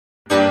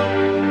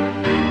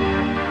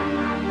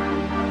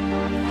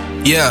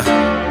Yeah.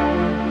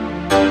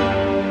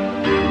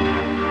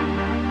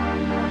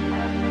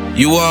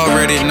 You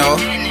already know.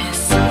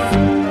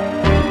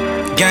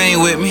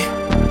 Gang with me.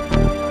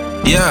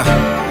 Yeah.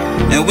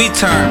 And we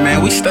turn,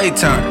 man. We stay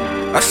turned.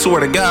 I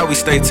swear to God, we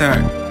stay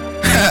turned.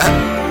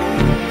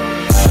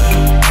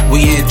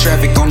 We in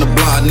traffic on the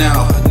block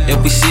now.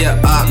 If we see a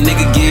op,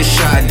 nigga getting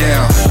shot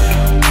down.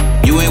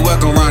 You ain't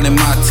welcome around in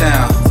my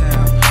town.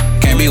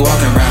 Can't be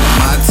walking around in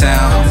my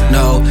town.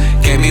 No,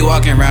 can't be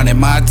walking around in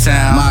my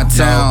town. My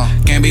town.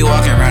 No, can't be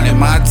walking around in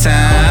my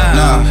town.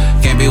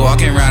 No, can't be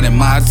walking around in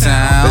my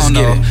town. Let's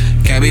get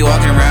it. Can't be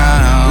walking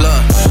around.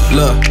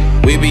 Look,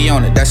 we be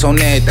on it. That's on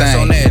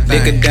everything.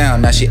 Dick her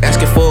down, now she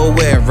asking for a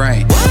wedding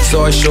ring.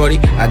 Sorry, shorty,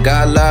 I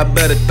got a lot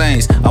better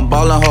things. I'm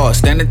ballin' hard,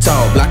 standing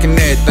tall, blocking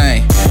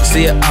everything.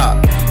 See a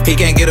op, he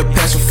can't get a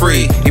pass for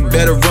free. He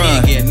better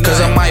run,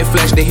 cause I might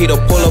flash the heat or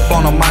pull up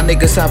on him. My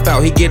niggas hop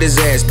out, he get his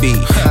ass beat.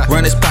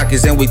 Run his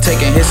pockets and we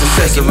taking his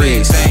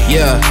accessories.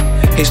 Yeah,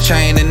 his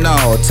chain and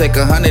all. Take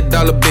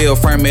 $100 bill,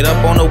 frame it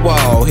up on the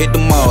wall. Hit the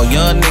mall,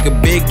 young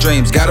nigga, big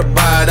dreams, gotta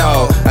buy it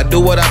all. I do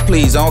what I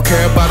please, I don't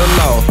care about the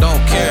law.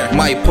 Don't care.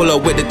 Might pull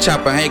up with the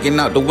chopper hanging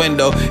out the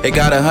window. It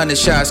got 100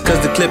 shots cause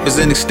the clip is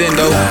an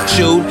extendo.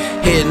 Shoot,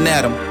 hitting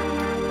at him.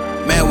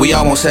 Man, we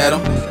almost had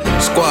him.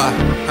 Squad,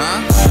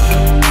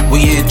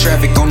 we in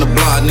traffic on the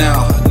block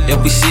now.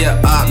 If we see a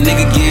op,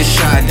 nigga getting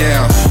shot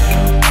down.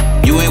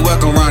 You ain't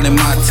welcome around in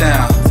my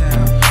town.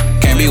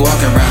 Can't be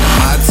walking around in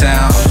my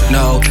town.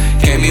 No,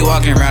 can't be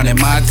walking around in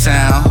my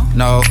town.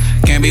 No,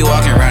 can't be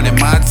walking around in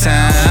my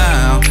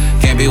town.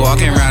 Can't be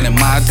walking around in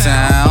my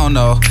town.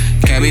 No,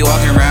 can't be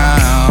walking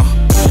around.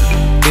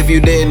 If you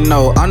didn't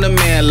know, I'm the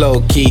man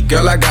low-key.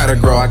 Girl, I gotta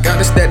grow. I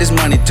gotta stack this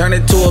money, turn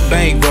it to a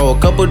bankroll.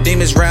 Couple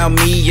demons round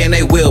me and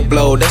they will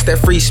blow. That's that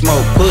free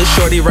smoke. Put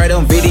shorty right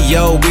on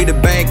video. We the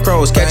bank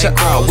pros. Catch her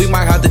out, we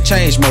might have to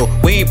change mode.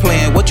 We ain't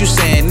playing, what you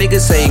saying?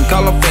 Niggas saying,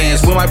 call them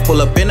fans. We might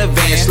pull up in a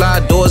van,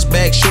 slide doors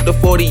back, shoot the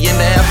 40 in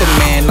the half a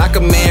man. Knock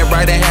a man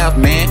right in half,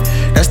 man.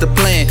 That's the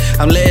plan.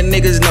 I'm letting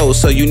niggas know,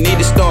 so you need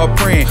to start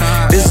praying.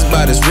 This is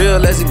about as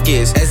real as it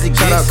gets.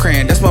 Shout out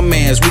Cran, that's my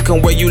mans. We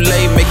come where you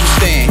lay, make you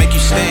stand.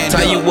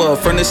 Tie you up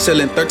from the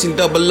ceiling,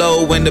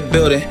 1300 in the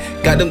building.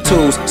 Got them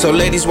tools, so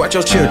ladies watch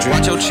your children.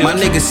 My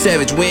niggas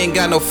savage, we ain't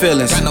got no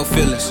feelings.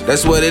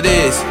 That's what it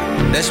is.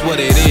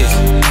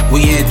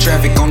 We in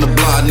traffic on the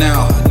block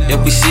now.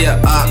 If we see a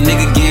op,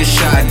 nigga getting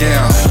shot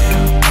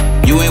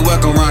down. You ain't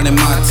welcome around in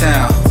my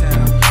town.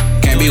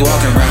 Can't be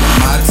walking around in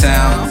my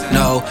town.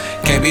 No,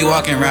 can't be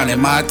walking around in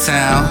my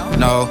town.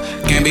 No,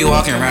 can't be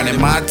walking around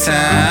in my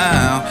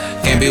town.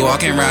 Can't be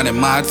walking around in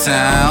my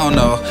town.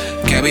 No,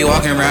 can't be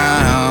walking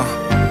around.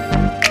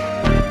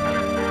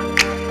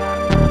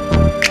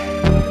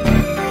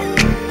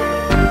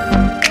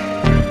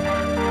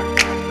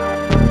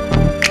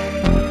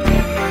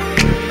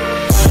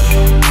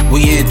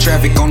 We in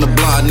traffic on the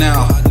block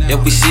now.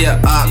 If we see a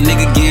op,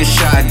 nigga getting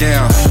shot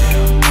down.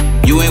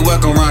 You ain't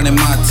welcome around in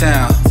my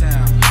town.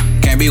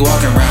 Can't be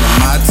walking around in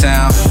my town.